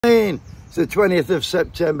It's the 20th of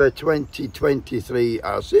September 2023.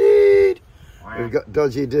 I see. We've got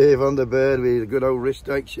Dodgy Dave on the bird with a good old wrist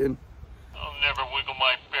action. I'll never wiggle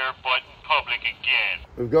my bare butt in public again.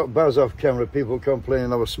 We've got Baz off camera. People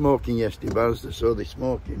complaining I was smoking yesterday, Baz. They saw they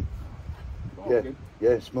smoking.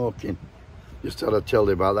 Yeah, smoking. Just thought I'd tell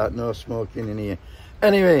you about that. No smoking in here.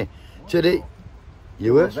 Anyway, today...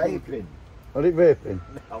 You were vaping. Are it vaping?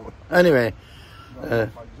 No. Anyway,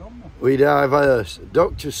 we have a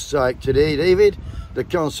doctor's strike today, David. The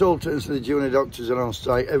consultants and the junior doctors are on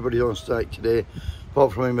strike. Everybody's on strike today,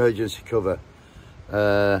 apart from emergency cover.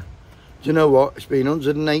 Do you know what? It's been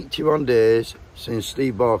 181 days since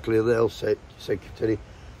Steve Barclay, the health secretary,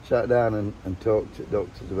 sat down and talked to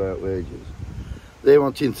doctors about wages. They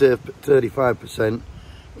wanting 35%.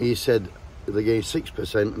 He said they gave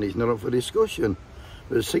 6% and he's not up for discussion.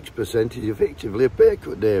 But 6% is effectively a pay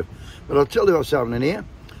cut, Dave. But I'll tell you what's happening here.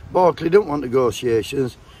 Barclay don't want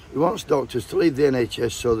negotiations. He wants doctors to leave the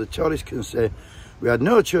NHS so the Tories can say we had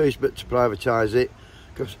no choice but to privatise it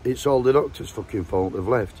because it's all the doctors' fucking fault they've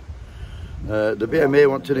left. The BMA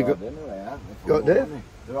want to Got Dave?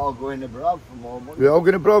 They're all going abroad for more money. We're all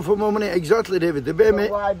going abroad for more money. Exactly, David. The BMA...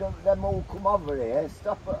 So why don't them all come over here?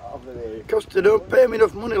 Stop it over there. Because they don't pay me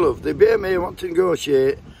enough money, love. The BMA want to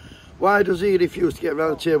negotiate. Why does he refuse to get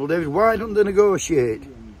around the table, David? Why don't they negotiate?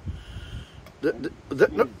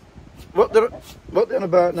 What they're on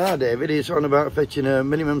about now, David, is on about fetching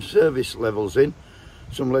minimum service levels in,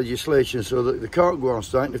 some legislation, so that they can't go on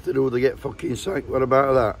strike. If they do, they get fucking sacked. What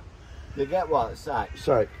about that? They get what? Sacked?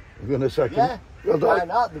 Sacked. We're going to sack them? Yeah. Well, why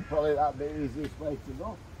not? They're probably that'd be the easiest way to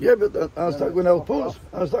go. Yeah, but how's that going to help us?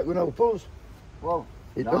 How's that going to help us? Well,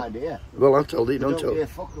 no idea. Well, I told you, don't tell. They don't give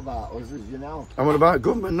a fuck about us, as you know. I'm on about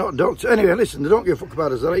government, not doctors. Anyway, listen, they don't give a fuck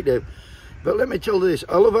about us, right, Dave? But let me tell you this.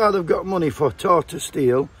 I love how they've got money for Tata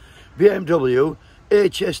Steel, BMW,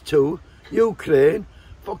 HS2, Ukraine,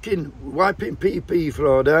 fucking wiping PP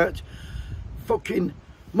fraud out, fucking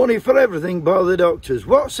money for everything by the doctors.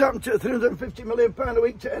 What's happened to £350 million a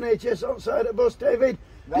week to NHS outside a bus, David?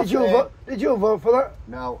 Did you vote for that?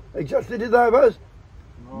 No. Exactly, did I, Buzz?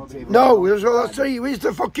 No, that's what I see. Where's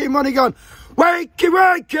the fucking money gone? Wakey,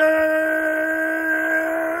 wakey!